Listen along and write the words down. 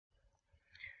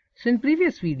So in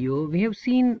previous video we have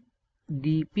seen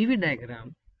the PV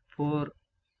diagram for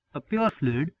a pure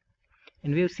fluid,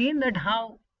 and we have seen that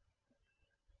how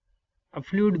a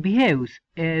fluid behaves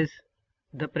as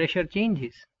the pressure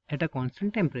changes at a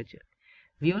constant temperature.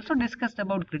 We also discussed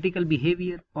about critical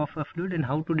behavior of a fluid and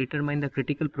how to determine the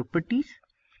critical properties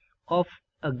of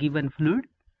a given fluid.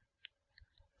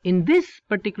 In this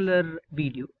particular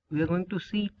video we are going to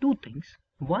see two things.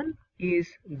 One is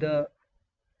the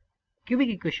cubic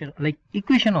equation, like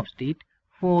equation of state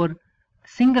for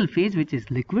single phase which is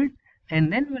liquid,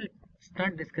 and then we'll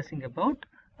start discussing about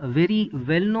a very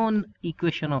well-known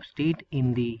equation of state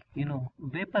in the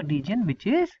vapor region, which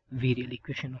is Virial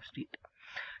equation of state.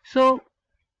 So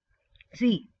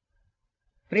see,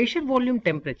 pressure, volume,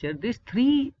 temperature, these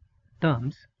three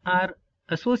terms are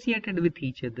associated with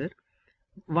each other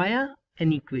via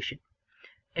an equation,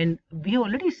 and we have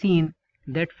already seen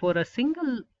that for a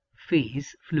single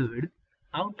phase fluid,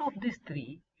 out of these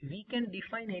three we can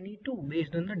define any two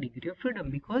based on the degree of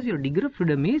freedom, because your degree of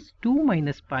freedom is 2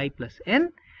 minus pi plus n.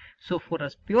 So for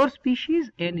a pure species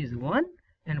n is 1,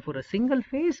 and for a single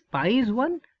phase pi is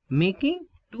 1, making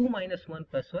 2 minus 1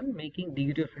 plus 1, making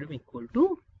degree of freedom equal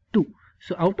to 2.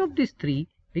 So out of these three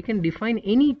we can define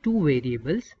any two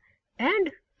variables and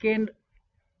can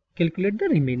calculate the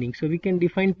remaining. So we can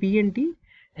define P and T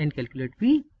and calculate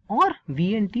P, or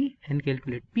V and T and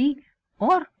calculate P,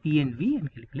 or P and V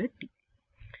and calculate T.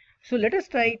 So let us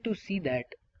try to see that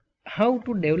how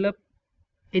to develop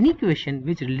an equation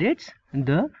which relates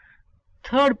the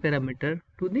third parameter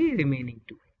to the remaining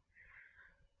two.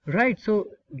 Right, so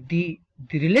the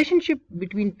relationship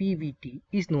between PVT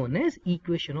is known as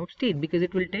equation of state, because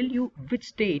it will tell you which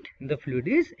state the fluid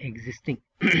is existing.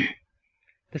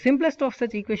 The simplest of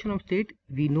such equation of state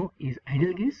we know is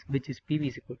ideal gas, which is PV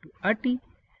is equal to RT.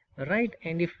 Right,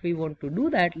 and if we want to do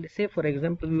that, let's say for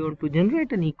example we want to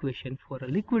generate an equation for a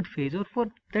liquid phase, or for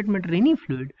that matter any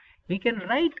fluid, we can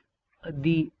write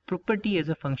the property as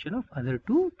a function of other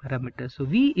two parameters. So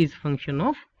V is function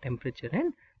of temperature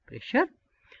and pressure.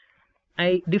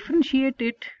 I differentiate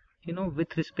it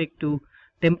with respect to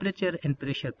temperature and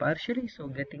pressure partially, so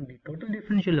getting the total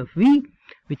differential of V,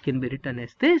 which can be written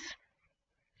as this.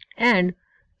 And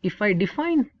if I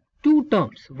define two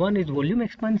terms, one is volume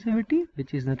expansivity,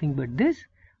 which is nothing but this,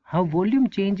 how volume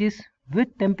changes with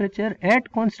temperature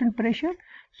at constant pressure.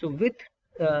 So with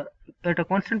at a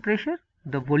constant pressure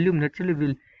the volume naturally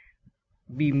will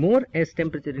be more as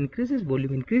temperature increases,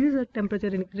 volume increases as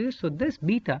temperature increases. So this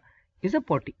beta is a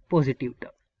positive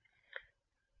term.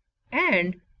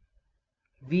 And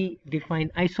we define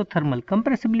isothermal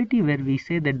compressibility, where we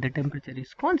say that the temperature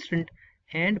is constant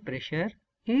and pressure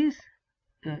is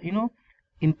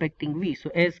impacting V. So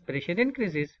as pressure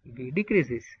increases, V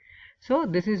decreases. So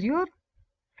this is your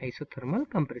isothermal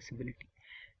compressibility.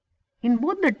 In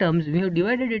both the terms we have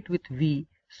divided it with V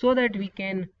so that we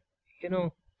can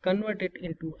convert it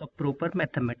into a proper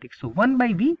mathematics. So 1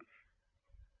 by V,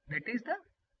 that is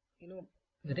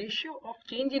the ratio of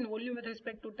change in volume with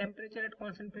respect to temperature at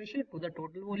constant pressure to the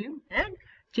total volume, and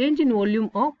change in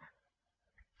volume of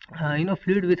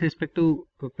fluid with respect to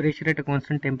pressure at a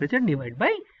constant temperature divided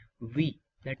by V,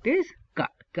 that is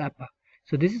kappa.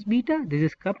 So this is beta, this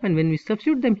is kappa, and when we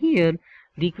substitute them here,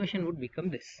 the equation would become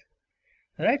this.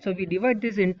 Alright, so we divide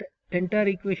this entire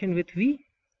equation with V,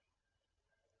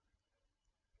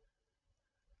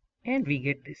 and we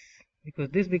get this, because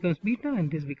this becomes beta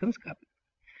and this becomes kappa.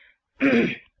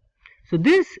 So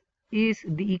this is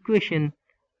the equation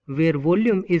where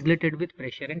volume is related with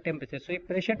pressure and temperature. So if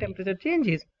pressure temperature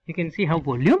changes, you can see how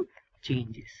volume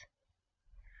changes.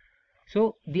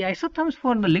 So the isotherms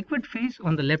for the liquid phase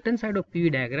on the left hand side of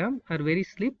PV diagram are very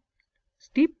steep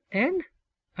and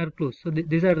are close. So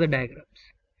these are the diagrams.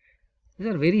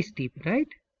 These are very steep, right?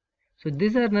 So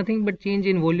these are nothing but change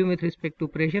in volume with respect to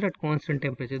pressure at constant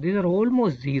temperature. These are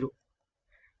almost zero.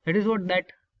 That is what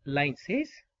that line says.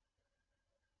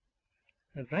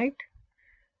 Right?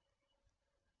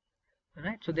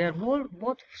 So they are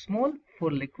both small for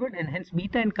liquid, and hence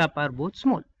beta and kappa are both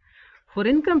small. For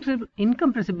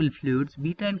incompressible fluids,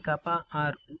 beta and kappa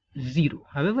are 0.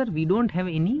 However, we don't have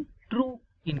any true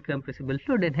incompressible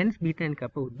fluid, and hence beta and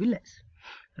kappa would be less.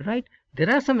 Right? There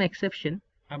are some exceptions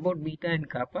about beta and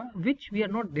kappa which we are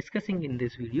not discussing in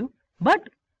this video, but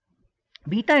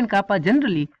beta and kappa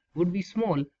generally would be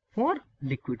small for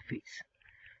liquid phase.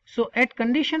 So at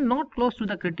condition not close to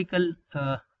the critical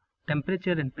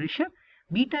temperature and pressure,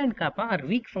 beta and kappa are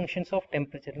weak functions of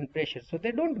temperature and pressure. So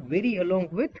they don't vary along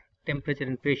with temperature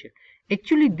and pressure.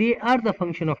 Actually they are the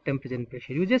function of temperature and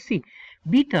pressure. You just see,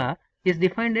 beta is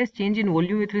defined as change in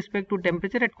volume with respect to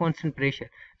temperature at constant pressure.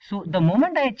 So the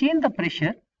moment I change the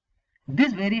pressure,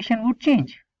 this variation would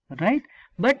change, right?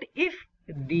 But if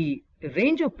the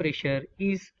range of pressure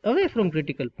is away from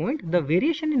critical point, the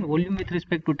variation in volume with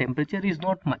respect to temperature is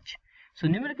not much. So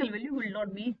numerical value will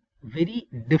not be very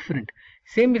different.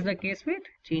 Same is the case with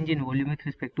change in volume with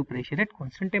respect to pressure at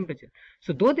constant temperature.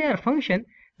 So though they are function,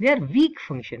 they are weak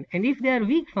function, and if they are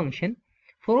weak function,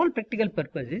 for all practical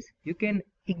purposes, you can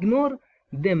ignore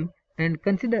them and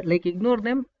consider, like, ignore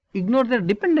their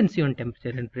dependency on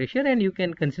temperature and pressure, and you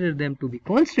can consider them to be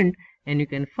constant, and you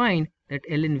can find that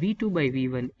ln V2 by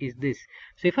V1 is this.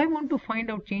 So if I want to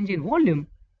find out change in volume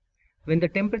when the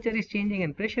temperature is changing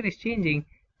and pressure is changing,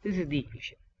 this is the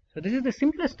equation. So this is the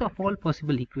simplest of all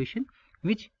possible equation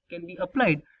which can be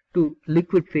applied to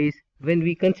liquid phase when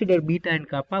we consider beta and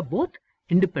kappa both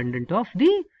independent of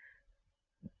the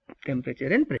temperature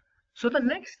and pressure. So the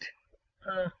next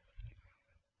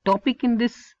topic in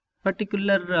this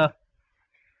particular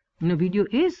video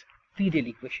is Virial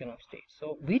equation of state.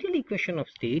 So Virial equation of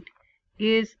state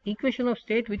is equation of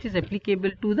state which is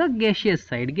applicable to the gaseous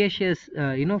side, gaseous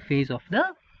phase of the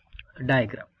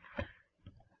diagram.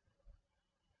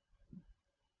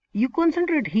 You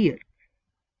concentrate here.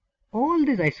 All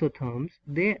these isotherms,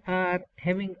 they are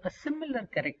having a similar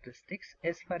characteristics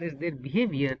as far as their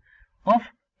behavior of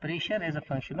pressure as a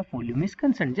function of volume is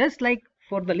concerned. Just like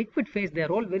for the liquid phase, they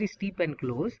are all very steep and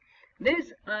close.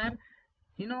 These are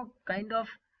kind of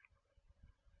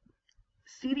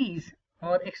series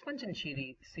or expansion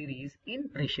series in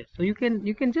pressure. So you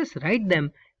can just write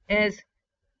them as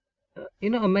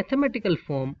a mathematical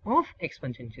form of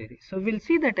expansion series. So we'll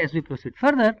see that as we proceed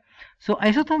further. So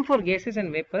isotherm for gases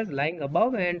and vapors lying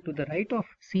above and to the right of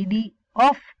CD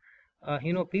of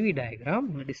PV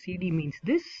diagram, that is CD means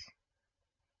this,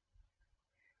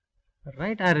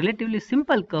 right, are relatively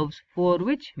simple curves for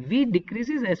which V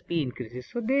decreases as P increases.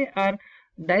 So they are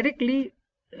directly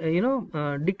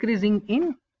decreasing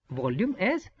in volume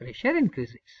as pressure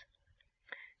increases.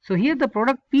 So here the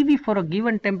product PV for a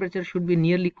given temperature should be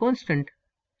nearly constant,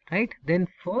 right, then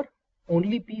for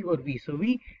only P or V. So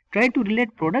we try to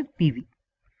relate product PV.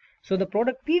 So the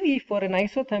product PV for an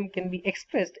isotherm can be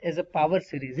expressed as a power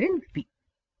series in P.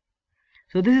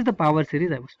 So this is the power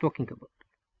series I was talking about.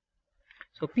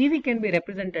 So PV can be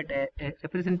represented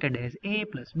as A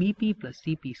plus BP plus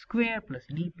CP square plus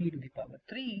DP to the power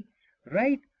 3,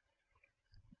 right?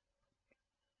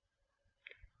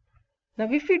 Now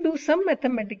if we do some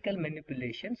mathematical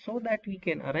manipulation so that we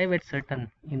can arrive at certain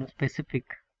specific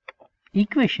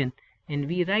equation, and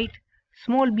we write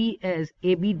small b as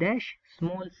AB dash,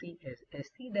 small c as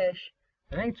SC dash,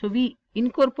 right? So we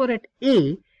incorporate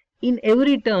A in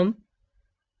every term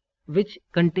which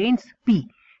contains P.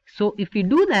 So if we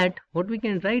do that, what we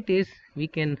can write is, we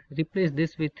can replace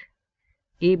this with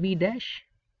AB dash,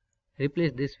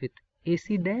 replace this with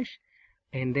AC dash,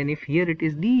 and then if here it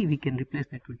is D, we can replace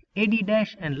that with AD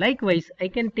dash, and likewise I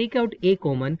can take out A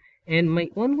common and my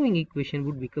ongoing equation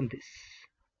would become this.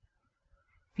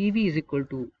 PV is equal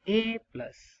to A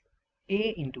plus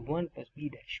A into 1 plus B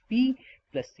dash P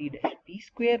plus C dash P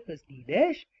square plus D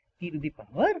dash P to the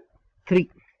power 3.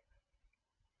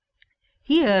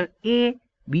 Here A,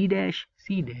 B dash,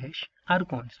 C dash are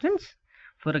constants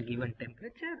for a given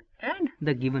temperature and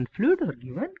the given fluid or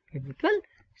given chemical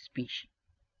species.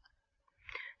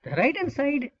 The right hand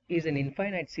side is an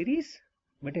infinite series,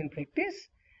 but in practice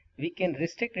we can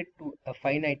restrict it to a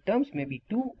finite terms, maybe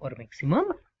 2 or maximum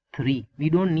 3.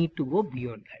 We don't need to go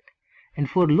beyond that. And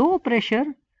for low pressure,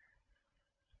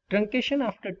 truncation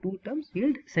after 2 terms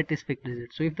yield satisfactory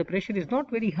results. So if the pressure is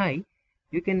not very high,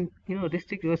 you can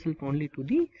restrict yourself only to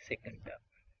the second term.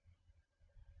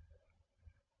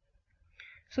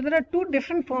 So there are two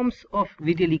different forms of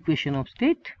Virial equation of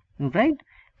state, right?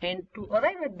 And to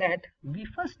arrive at that, we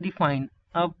first define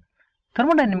a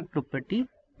thermodynamic property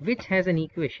which has an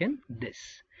equation this.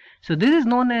 So this is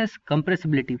known as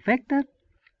compressibility factor.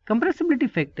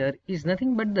 Compressibility factor is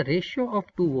nothing but the ratio of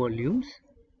two volumes,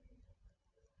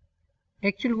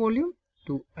 actual volume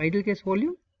to ideal gas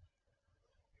volume,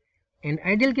 and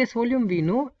ideal gas volume we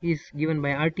know is given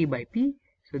by RT by P.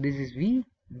 So this is V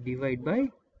divided by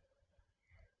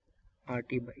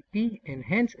RT by P, and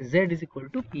hence Z is equal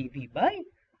to PV by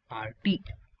RT.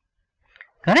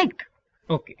 Correct?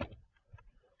 Okay.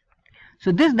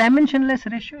 So this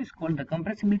dimensionless ratio is called the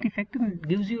compressibility factor, and it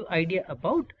gives you idea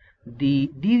about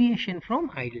the deviation from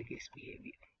ideal gas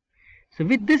behavior. So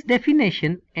with this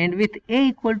definition and with A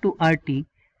equal to RT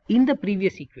in the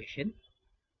previous equation,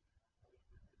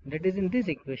 that is in this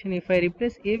equation, if I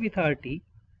replace A with RT,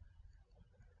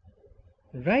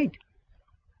 right,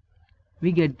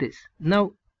 we get this.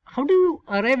 Now how do you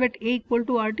arrive at A equal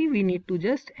to RT? We need to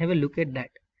just have a look at that.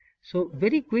 So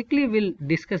very quickly we'll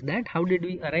discuss that. How did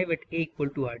we arrive at A equal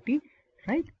to RT,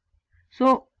 right?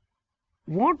 So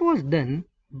what was done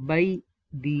by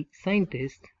the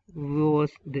scientist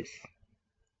was this.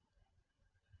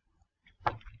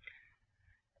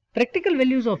 Practical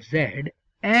values of Z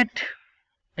at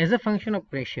as a function of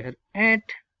pressure at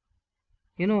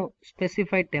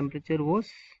specified temperature was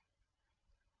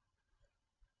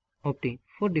obtained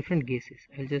for different gases.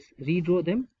 I'll just redraw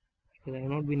them because I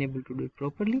have not been able to do it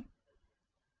properly.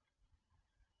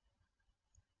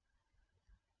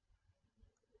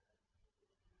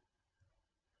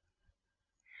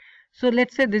 So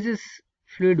let's say this is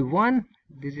fluid 1,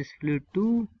 this is fluid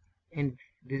 2, and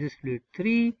this is fluid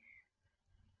 3,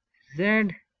 Z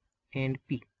and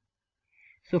P.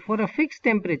 So for a fixed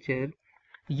temperature,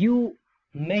 you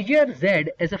measure Z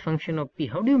as a function of P.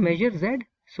 How do you measure Z?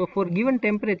 So for given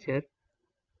temperature,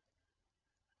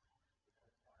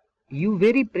 you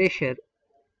vary pressure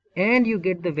and you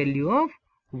get the value of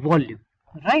volume,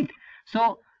 right?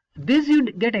 So this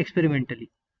you get experimentally.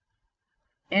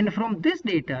 And from this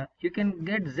data, you can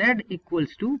get Z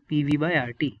equals to PV by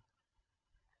RT.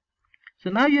 So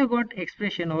now you have got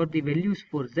expression or the values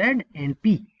for Z and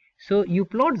P. So you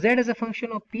plot Z as a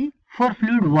function of P for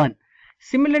fluid 1.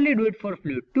 Similarly do it for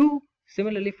fluid 2,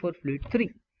 similarly for fluid 3,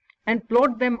 and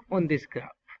plot them on this graph.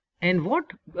 And what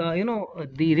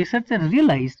the researchers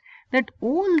realized that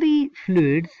all the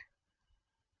fluids,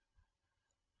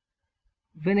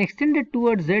 when extended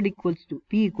towards Z equals to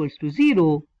P equals to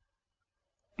 0,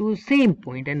 to same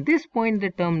point, and this point they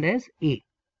termed as A.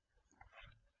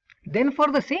 Then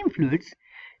for the same fluids,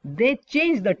 they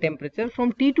change the temperature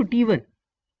from T to T1,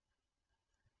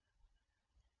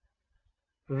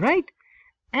 right?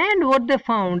 And what they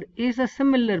found is a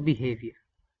similar behavior.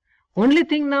 Only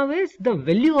thing now is the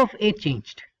value of A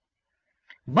changed.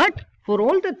 But for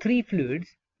all the three fluids,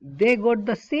 they got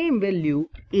the same value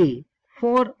A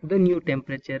for the new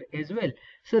temperature as well.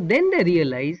 So then they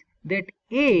realize that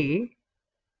A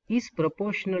is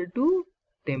proportional to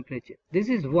temperature. This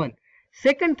is one.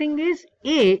 Second thing is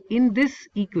A in this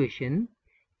equation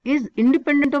is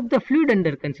independent of the fluid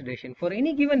under consideration. For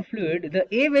any given fluid, the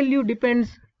A value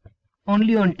depends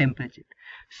only on temperature.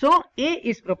 So A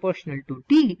is proportional to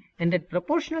T, and that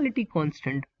proportionality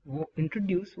constant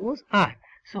introduced was R.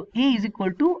 So A is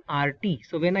equal to RT.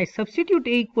 So when I substitute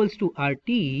A equals to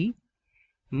RT,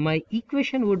 my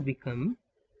equation would become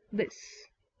this.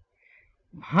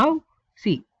 How?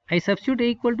 See, I substitute A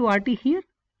equal to RT here.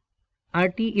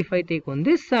 RT, if I take on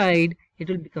this side, it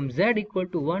will become Z equal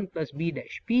to 1 plus B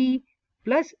dash P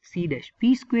plus C dash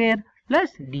P square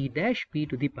plus D dash P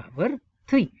to the power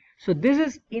 3. So this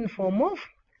is in form of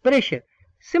pressure.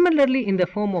 Similarly, in the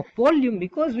form of volume,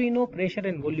 because we know pressure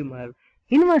and volume are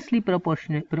inversely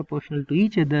proportional to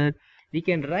each other, we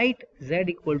can write Z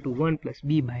equal to 1 plus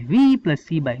B by V plus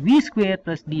C by V square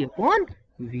plus D upon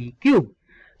V cube.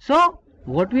 So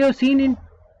what we have seen in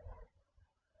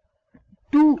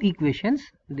two equations,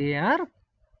 they are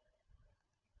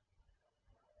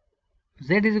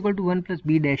Z is equal to 1 plus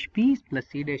B dash P plus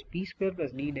C dash P square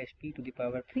plus D dash P to the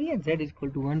power 3, and Z is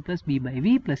equal to 1 plus B by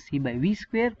V plus C by V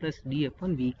square plus D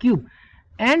upon V cube.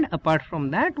 And apart from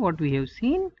that, what we have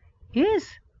seen is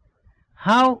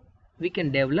how we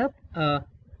can develop a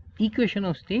equation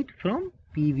of state from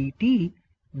PVT,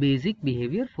 basic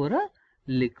behavior for a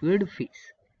liquid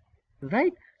phase,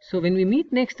 right? So when we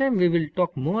meet next time, we will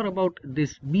talk more about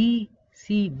this B,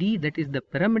 C, D, that is the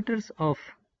parameters of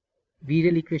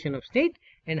Virial equation of state,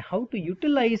 and how to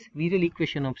utilize Virial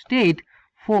equation of state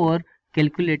for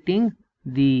calculating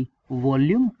the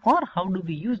volume, or how do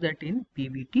we use that in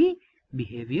PVT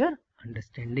behavior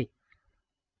understanding.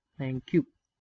 Thank you.